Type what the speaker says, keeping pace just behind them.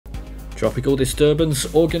Tropical disturbance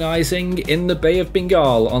organising in the Bay of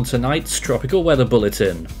Bengal on tonight's Tropical Weather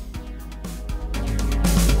Bulletin.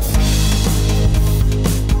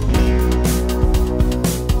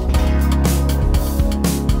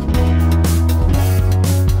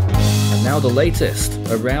 And now the latest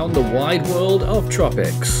around the wide world of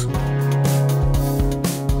tropics.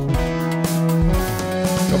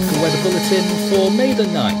 Tropical Weather Bulletin for May the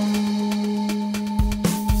 9th.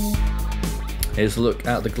 Here's a look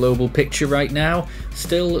at the global picture right now.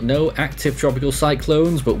 Still no active tropical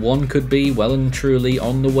cyclones, but one could be well and truly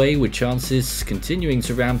on the way, with chances continuing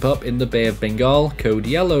to ramp up in the Bay of Bengal. Code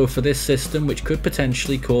yellow for this system, which could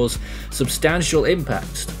potentially cause substantial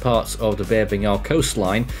impacts to parts of the Bay of Bengal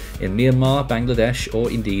coastline in Myanmar, Bangladesh, or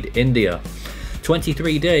indeed India.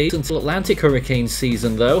 23 days until Atlantic hurricane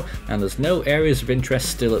season though, and there's no areas of interest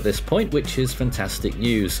still at this point, which is fantastic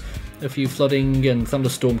news. A few flooding and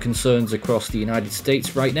thunderstorm concerns across the United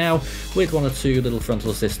States right now, with one or two little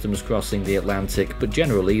frontal systems crossing the Atlantic, but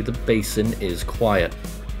generally the basin is quiet.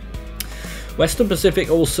 Western Pacific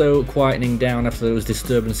also quietening down after those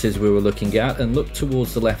disturbances we were looking at, and look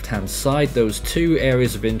towards the left hand side, those two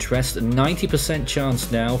areas of interest. 90%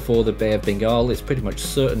 chance now for the Bay of Bengal, it's pretty much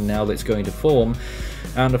certain now that it's going to form,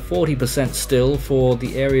 and a 40% still for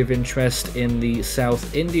the area of interest in the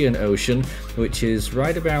South Indian Ocean, which is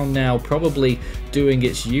right around now probably doing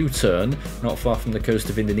its U-turn not far from the coast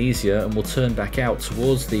of Indonesia, and will turn back out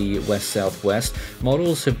towards the west-southwest.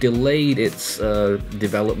 Models have delayed its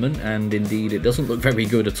development, and indeed it doesn't look very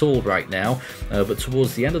good at all right now, but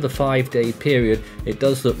towards the end of the 5-day period it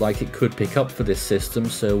does look like it could pick up for this system,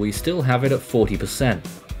 so we still have it at 40%.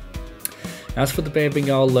 As for the Bay of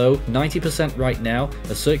Bengal low, 90% right now.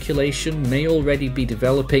 A circulation may already be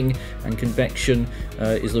developing, and convection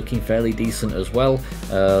is looking fairly decent as well,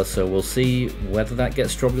 so we'll see whether that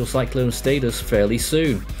gets tropical cyclone status fairly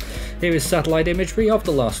soon. Here is satellite imagery of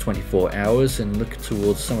the last 24 hours, and look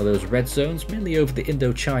towards some of those red zones, mainly over the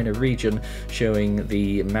Indochina region, showing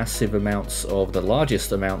the massive amounts of the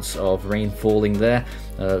largest amounts of rain falling there,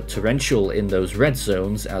 torrential in those red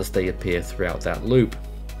zones as they appear throughout that loop.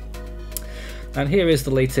 And here is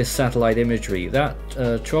the latest satellite imagery. That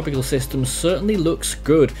tropical system certainly looks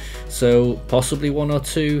good, so possibly one or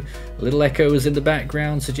two little echoes in the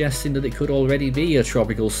background suggesting that it could already be a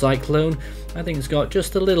tropical cyclone. I think it's got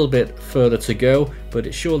just a little bit further to go, but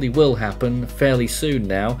it surely will happen fairly soon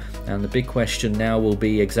now, and the big question now will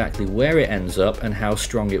be exactly where it ends up and how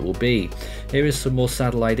strong it will be. Here is some more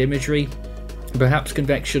satellite imagery. Perhaps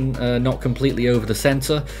convection not completely over the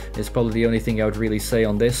centre is probably the only thing I would really say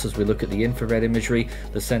on this. As we look at the infrared imagery,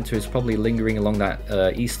 the centre is probably lingering along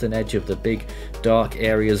that eastern edge of the big dark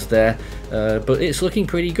areas there, but it's looking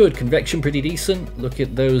pretty good. Convection pretty decent. Look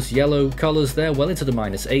at those yellow colours there, well into the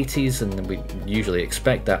 -80s, and we usually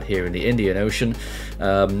expect that here in the Indian Ocean,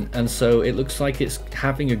 and so it looks like it's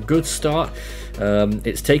having a good start.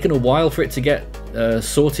 It's taken a while for it to get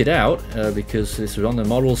sorted out, because this was on the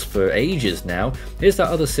models for ages now. Here's that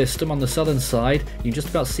other system on the southern side. You can just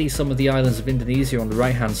about see some of the islands of Indonesia on the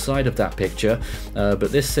right hand side of that picture,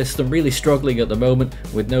 but this system really struggling at the moment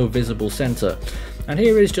with no visible centre. And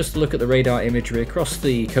here is just a look at the radar imagery across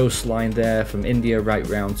the coastline there from India right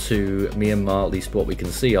round to Myanmar, at least what we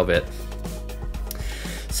can see of it.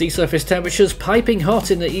 Sea surface temperatures piping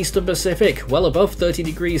hot in the eastern Pacific, well above 30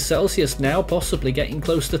 degrees Celsius now, possibly getting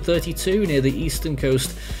close to 32 near the eastern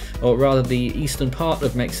coast, or rather the eastern part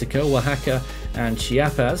of Mexico, Oaxaca and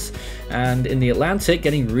Chiapas. And in the Atlantic,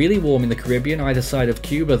 getting really warm in the Caribbean, either side of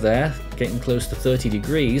Cuba there, getting close to 30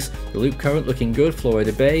 degrees. The loop current looking good,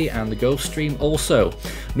 Florida Bay and the Gulf Stream also.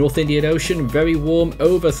 North Indian Ocean, very warm,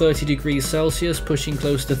 over 30 degrees Celsius, pushing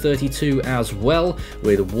close to 32 as well,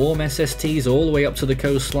 with warm SSTs all the way up to the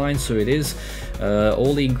coastline, so it is,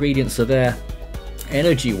 all the ingredients are there.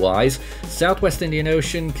 Energy wise, Southwest Indian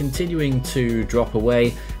Ocean continuing to drop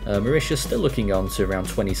away. Mauritius still looking on to around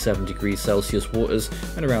 27 degrees Celsius waters,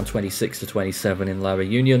 and around 26 to 27 in La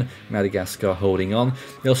Réunion. Madagascar holding on.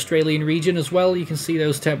 The Australian region as well, you can see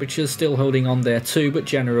those temperatures still holding on there too, but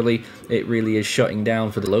generally it really is shutting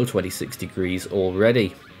down for the low 26 degrees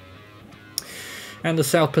already. And the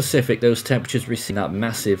South Pacific, those temperatures we're seeing that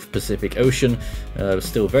massive Pacific Ocean,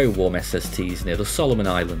 still very warm SSTs near the Solomon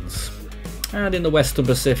Islands. And in the Western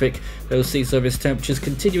Pacific, those sea surface temperatures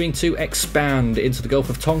continuing to expand into the Gulf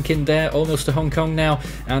of Tonkin there, almost to Hong Kong now,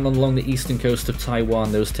 and along the eastern coast of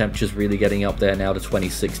Taiwan, those temperatures really getting up there now to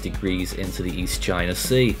 26 degrees into the East China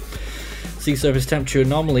Sea. Sea surface temperature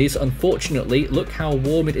anomalies, unfortunately, look how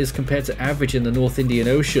warm it is compared to average in the North Indian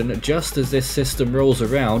Ocean. Just as this system rolls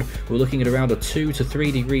around, we're looking at around a 2 to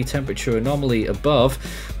 3 degree temperature anomaly above.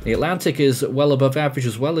 The Atlantic is well above average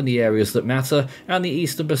as well in the areas that matter, and the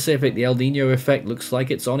Eastern Pacific, the El Nino effect looks like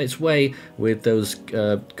it's on its way, with those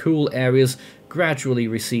cool areas gradually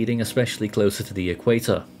receding, especially closer to the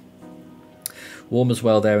equator. Warm as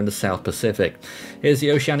well there in the South Pacific. Here's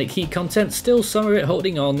the oceanic heat content, still some of it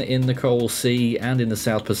holding on in the Coral Sea and in the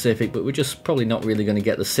South Pacific, but we're just probably not really going to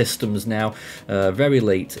get the systems now, very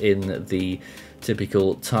late in the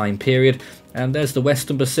typical time period. And there's the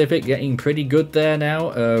Western Pacific getting pretty good there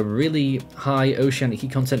now, really high oceanic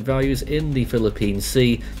heat content values in the Philippine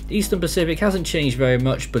Sea. Eastern Pacific hasn't changed very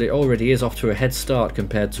much, but it already is off to a head start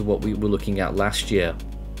compared to what we were looking at last year.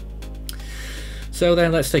 So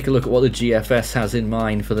then let's take a look at what the GFS has in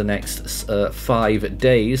mind for the next 5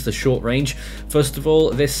 days, the short range. First of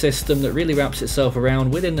all, this system that really wraps itself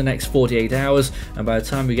around within the next 48 hours, and by the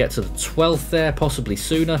time we get to the 12th there, possibly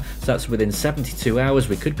sooner, so that's within 72 hours,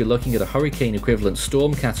 we could be looking at a hurricane equivalent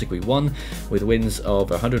storm, category 1, with winds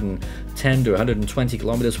of 110 to 120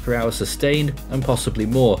 kilometers per hour sustained, and possibly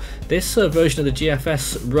more. This version of the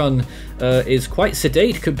GFS run is quite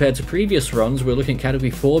sedate compared to previous runs. We're looking at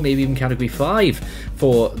category 4, maybe even category 5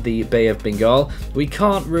 for the Bay of Bengal. We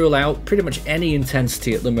can't rule out pretty much any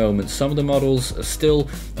intensity at the moment. Some of the models are still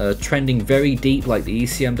trending very deep, like the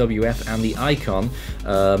ECMWF and the Icon,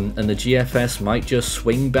 and the GFS might just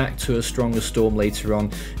swing back to a stronger storm later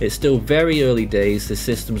on. It's still very early days, the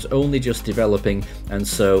system's only just developing, and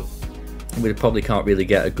so we probably can't really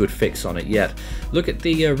get a good fix on it yet. Look at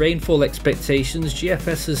the rainfall expectations.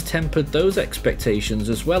 GFS has tempered those expectations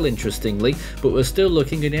as well, interestingly, but we're still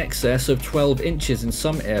looking in excess of 12 inches in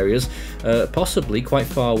some areas, possibly quite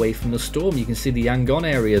far away from the storm. You can see the Yangon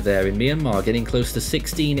area there in Myanmar getting close to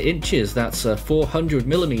 16 inches. That's 400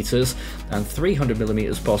 millimeters and 300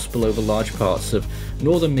 millimeters possible over large parts of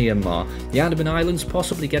northern Myanmar. The Andaman Islands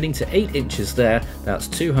possibly getting to 8 inches there. That's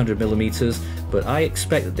 200 millimeters, but I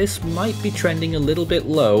expect that this might be trending a little bit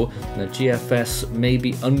low, and the GFS may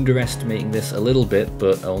be underestimating this a little bit,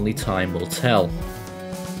 but only time will tell.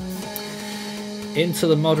 Into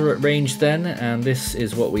the moderate range then, and this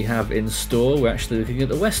is what we have in store. We're actually looking at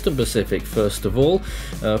the Western Pacific first of all,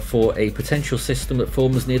 for a potential system that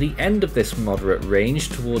forms near the end of this moderate range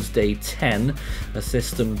towards day 10, a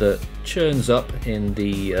system that churns up in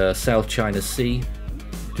the South China Sea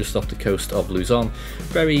just off the coast of Luzon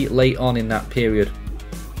very late on in that period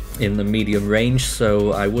in the medium range,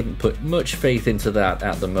 so I wouldn't put much faith into that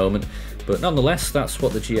at the moment, but nonetheless that's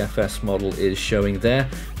what the GFS model is showing there,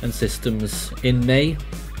 and systems in May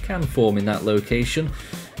can form in that location,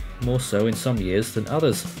 more so in some years than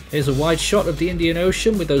others. Here's a wide shot of the Indian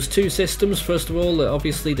Ocean with those two systems. First of all,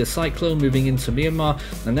 obviously the cyclone moving into Myanmar,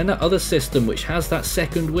 and then that other system which has that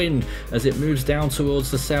second wind as it moves down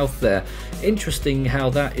towards the south there. Interesting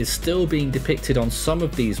how that is still being depicted on some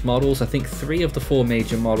of these models. I think 3 of the 4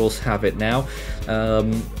 major models have it now.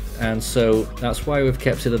 And so that's why we've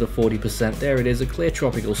kept it at a 40%. There it is, a clear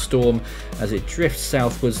tropical storm as it drifts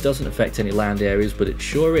southwards. Doesn't affect any land areas, but it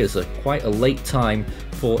sure is quite a late time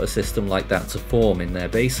for a system like that to form in their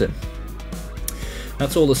basin.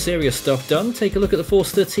 That's all the serious stuff done. Take a look at the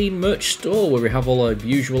Force 13 merch store, where we have all our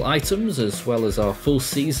usual items as well as our full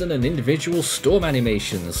season and individual storm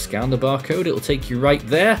animations. Scan the barcode, it'll take you right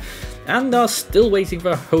there. And our still waiting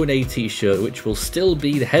for Hone t-shirt, which will still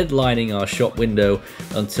be headlining our shop window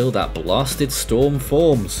until that blasted storm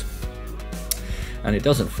forms. And it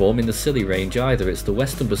doesn't form in the Scilly range either. It's the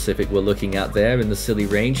Western Pacific we're looking at there in the Scilly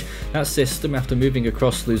range. That system, after moving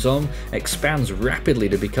across Luzon, expands rapidly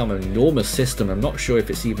to become an enormous system. I'm not sure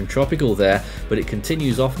if it's even tropical there, but it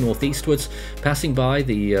continues off northeastwards, passing by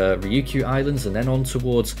the Ryukyu Islands and then on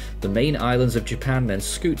towards the main islands of Japan, then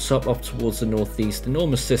scoots up off towards the northeast.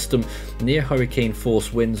 Enormous system near hurricane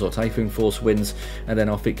force winds or typhoon force winds, and then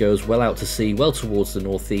off it goes well out to sea, well towards the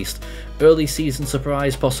northeast. Early season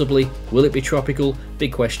surprise possibly. Will it be tropical?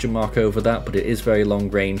 Big question mark over that, but it is very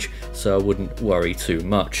long range, so I wouldn't worry too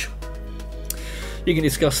much. You can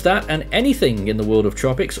discuss that and anything in the world of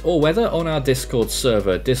tropics or weather on our Discord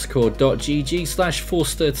server,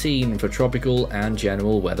 discord.gg/force13 for tropical and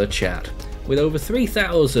general weather chat, with over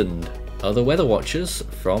 3,000 other weather watchers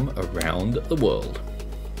from around the world.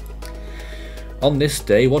 On this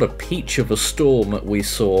day, what a peach of a storm we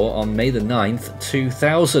saw on May the 9th,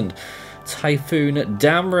 2000. Typhoon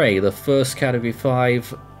Dam Ray, the first Category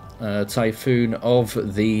 5 typhoon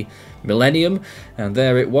of the millennium, and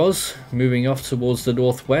there it was, moving off towards the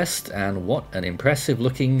northwest, and what an impressive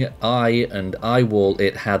looking eye and eye wall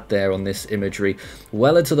it had there on this imagery.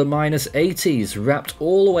 Well into the -80s, wrapped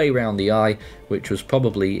all the way around the eye, which was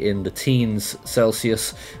probably in the teens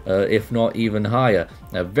Celsius, if not even higher.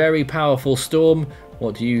 A very powerful storm.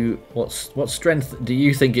 What strength do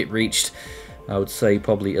you think it reached? I would say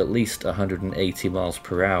probably at least 180 miles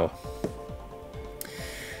per hour.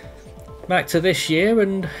 Back to this year,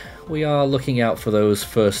 and we are looking out for those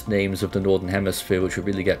first names of the Northern Hemisphere, which will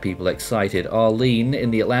really get people excited. Arlene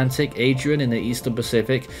in the Atlantic, Adrian in the Eastern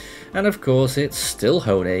Pacific, and of course it's still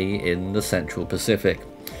Hone in the Central Pacific.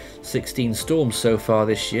 16 storms so far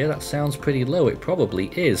this year. That sounds pretty low. It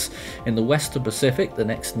probably is. In the Western Pacific, the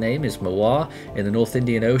next name is Mawar. In the North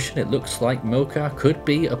Indian Ocean, it looks like Mocha could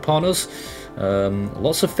be upon us.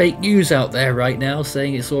 Lots of fake news out there right now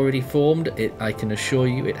saying it's already formed. I can assure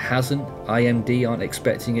you it hasn't. IMD aren't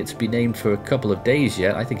expecting it to be named for a couple of days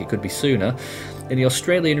yet. I think it could be sooner. In the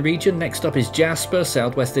Australian region, next up is Jasper,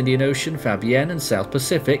 Southwest Indian Ocean, Fabienne, and South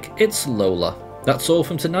Pacific, it's Lola. That's all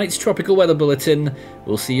from tonight's Tropical Weather Bulletin.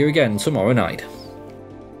 We'll see you again tomorrow night.